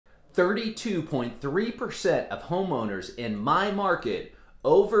32.3% of homeowners in my market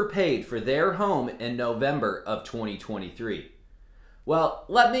overpaid for their home in November of 2023. Well,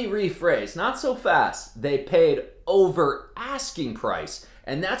 let me rephrase, not so fast. They paid over asking price,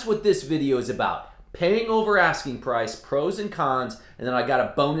 and that's what this video is about. Paying over asking price, pros and cons, and then I got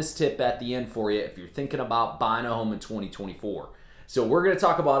a bonus tip at the end for you if you're thinking about buying a home in 2024. So we're going to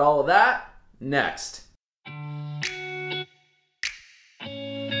talk about all of that next.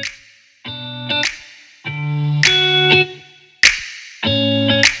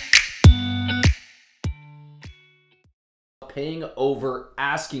 Paying over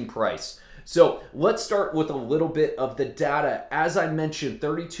asking price. So let's start with a little bit of the data. As I mentioned,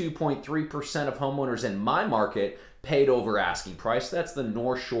 32.3% of homeowners in my market paid over asking price. That's the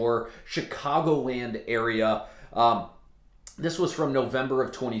North Shore, Chicagoland area. This was from November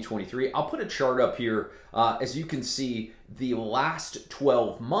of 2023. I'll put a chart up here as you can see the last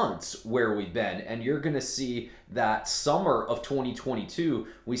 12 months where we've been, and you're going to see that summer of 2022,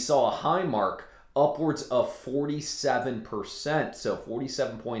 we saw a high mark upwards of 47%, so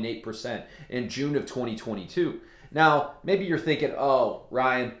 47.8% in June of 2022. Now, maybe you're thinking, oh,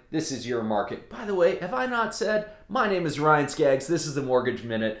 Ryan, this is your market. By the way, have I not said, my name is Ryan Skaggs, this is the Mortgage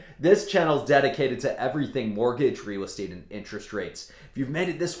Minute. This channel is dedicated to everything mortgage, real estate, and interest rates. If you've made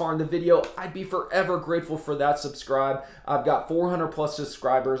it this far in the video, I'd be forever grateful for that subscribe. I've got 400 plus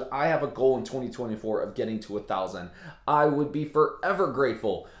subscribers. I have a goal in 2024 of getting to 1,000. I would be forever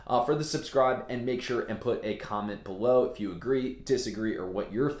grateful for the subscribe, and make sure and put a comment below if you agree, disagree, or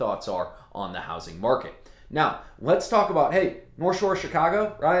what your thoughts are on the housing market. Now, let's talk about, hey, North Shore,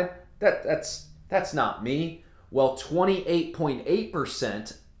 Chicago, Ryan, that's not me. Well,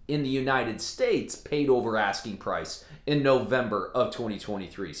 28.8% in the United States paid over asking price in November of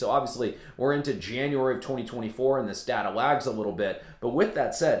 2023. So obviously, we're into January of 2024, and this data lags a little bit. But with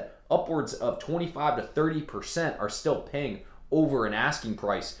that said, upwards of 25 to 30% are still paying over an asking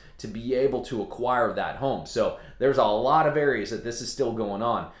price to be able to acquire that home. So there's a lot of areas that this is still going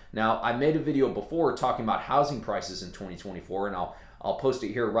on. Now, I made a video before talking about housing prices in 2024, and I'll post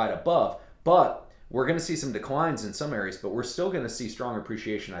it here right above, but we're going to see some declines in some areas, but we're still going to see strong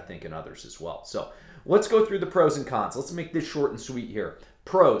appreciation, I think, in others as well. So let's go through the pros and cons. Let's make this short and sweet here.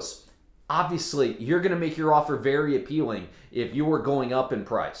 Pros. Obviously, you're going to make your offer very appealing if you were going up in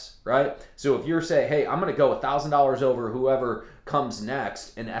price, right? So if you're saying, hey, I'm going to go $1,000 over whoever comes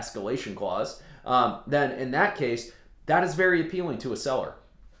next, an escalation clause, then in that case, that is very appealing to a seller.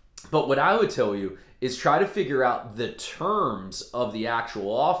 But what I would tell you is try to figure out the terms of the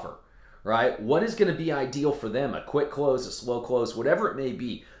actual offer, right? What is going to be ideal for them? A quick close, a slow close, whatever it may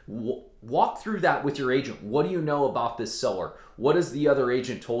be. Walk through that with your agent. What do you know about this seller? What has the other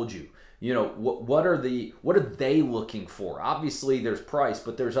agent told you? You know, what are they looking for? Obviously, there's price,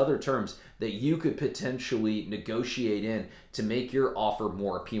 but there's other terms that you could potentially negotiate in to make your offer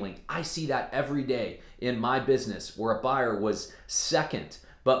more appealing. I see that every day in my business where a buyer was second,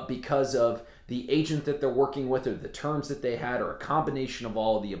 but because of the agent that they're working with or the terms that they had or a combination of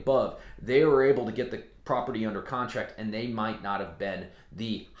all of the above, they were able to get the property under contract, and they might not have been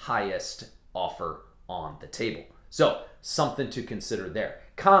the highest offer on the table. So something to consider there.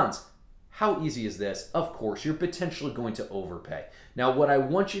 Cons. How easy is this? Of course, you're potentially going to overpay. Now, what I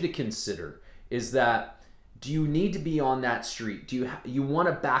want you to consider is that, do you need to be on that street? Do you want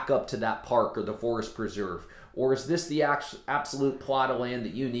to back up to that park or the forest preserve? Or is this the absolute plot of land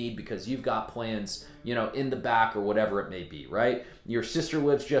that you need because you've got plans, you know, in the back or whatever it may be, right? Your sister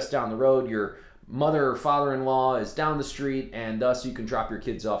lives just down the road. Your mother or father-in-law is down the street, and thus you can drop your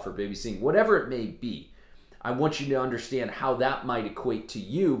kids off for babysitting, whatever it may be. I want you to understand how that might equate to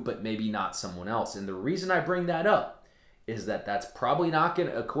you, but maybe not someone else. And the reason I bring that up is that that's probably not going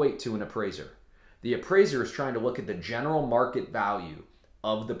to equate to an appraiser. The appraiser is trying to look at the general market value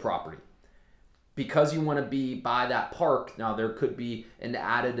of the property. Because you want to be by that park, now there could be an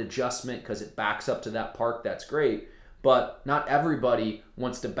added adjustment because it backs up to that park, that's great. But not everybody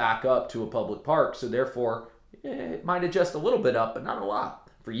wants to back up to a public park, so therefore it might adjust a little bit up, but not a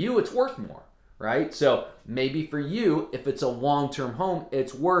lot. For you, it's worth more. Right? So maybe for you, if it's a long-term home,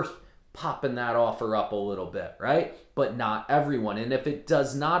 it's worth popping that offer up a little bit, right? But not everyone. And if it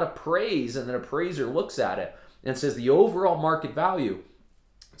does not appraise and an appraiser looks at it and says the overall market value,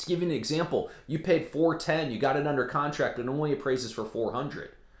 let's give you an example. You paid $410, you got it under contract, and only appraises for $400.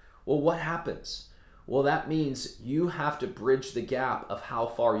 Well, what happens? Well, that means you have to bridge the gap of how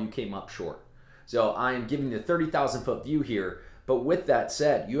far you came up short. So I am giving you the 30,000 foot view here. But with that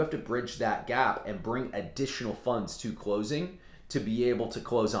said, you have to bridge that gap and bring additional funds to closing to be able to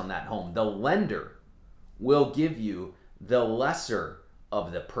close on that home. The lender will give you the lesser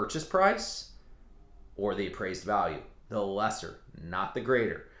of the purchase price or the appraised value. The lesser, not the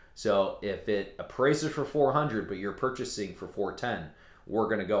greater. So if it appraises for 400, but you're purchasing for 410, we're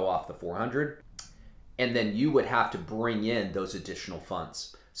going to go off the 400. And then you would have to bring in those additional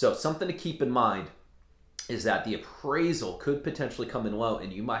funds. So something to keep in mind is that the appraisal could potentially come in low,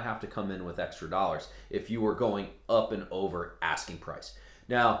 and you might have to come in with extra dollars if you were going up and over asking price.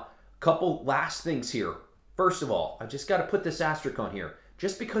 Now, a couple last things here. First of all, I just got to put this asterisk on here.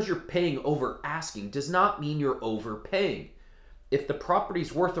 Just because you're paying over asking does not mean you're overpaying. If the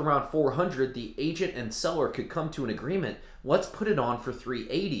property's worth around 400, the agent and seller could come to an agreement. Let's put it on for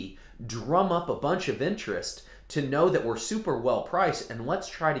 380, drum up a bunch of interest to know that we're super well priced, and let's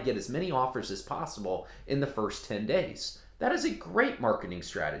try to get as many offers as possible in the first 10 days. That is a great marketing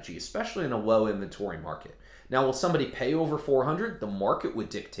strategy, especially in a low inventory market. Now, will somebody pay over 400? The market would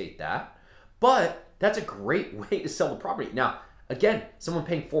dictate that, but that's a great way to sell the property. Now, again, someone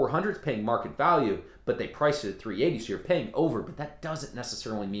paying 400 is paying market value, but they priced it at 380, so you're paying over, but that doesn't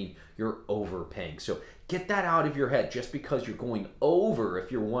necessarily mean you're overpaying. So get that out of your head. Just because you're going over,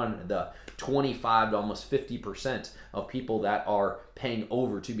 if you're one of the 25 to almost 50% of people that are paying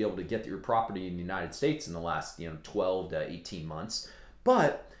over to be able to get your property in the United States in the last 12 to 18 months,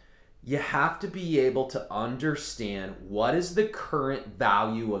 but you have to be able to understand what is the current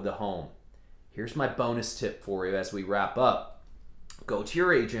value of the home. Here's my bonus tip for you as we wrap up. Go to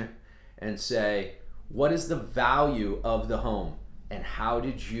your agent and say, what is the value of the home and how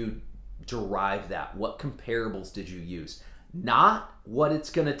did you derive that? What comparables did you use? Not what it's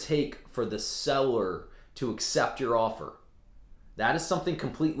going to take for the seller to accept your offer. That is something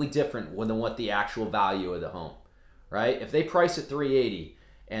completely different than what the actual value of the home, right? If they price at 380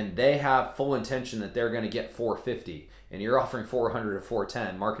 and they have full intention that they're going to get 450 and you're offering 400 or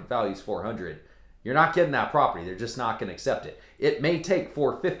 410, market value is 400, you're not getting that property. They're just not going to accept it. It may take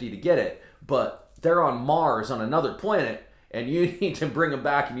 450 to get it, but they're on Mars, on another planet, and you need to bring them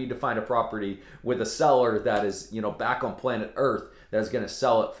back. You need to find a property with a seller that is, back on planet Earth that is going to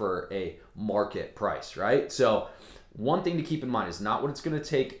sell it for a market price, right? So one thing to keep in mind is not what it's going to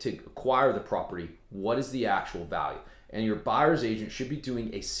take to acquire the property. What is the actual value? And your buyer's agent should be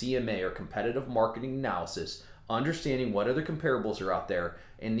doing a CMA or competitive marketing analysis, understanding what other comparables are out there.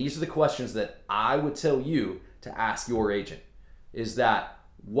 And these are the questions that I would tell you to ask your agent, is that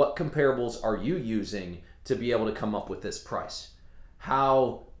what comparables are you using to be able to come up with this price?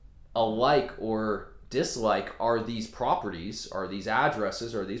 How alike or dislike are these properties, are these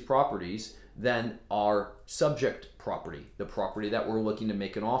addresses, are these properties than our subject property, the property that we're looking to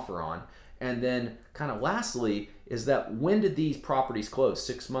make an offer on? And then kind of lastly is that when did these properties close?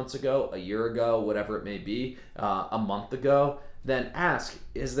 6 months ago, a year ago, whatever it may be, a month ago? Then ask,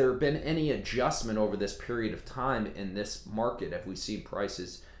 has there been any adjustment over this period of time in this market? Have we seen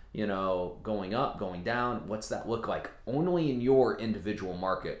prices, going up, going down? What's that look like? Only in your individual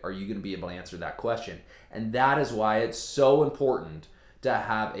market are you going to be able to answer that question. And that is why it's so important to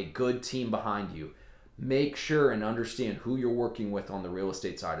have a good team behind you. Make sure and understand who you're working with on the real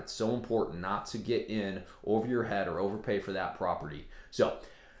estate side. It's so important not to get in over your head or overpay for that property. So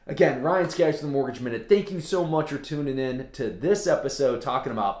again, Ryan Skaggs from the Mortgage Minute. Thank you so much for tuning in to this episode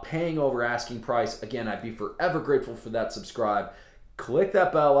talking about paying over asking price. Again, I'd be forever grateful for that subscribe. Click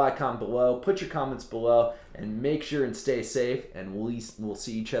that bell icon below, put your comments below, and make sure and stay safe. And we'll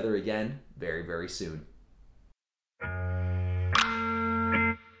see each other again very, very soon.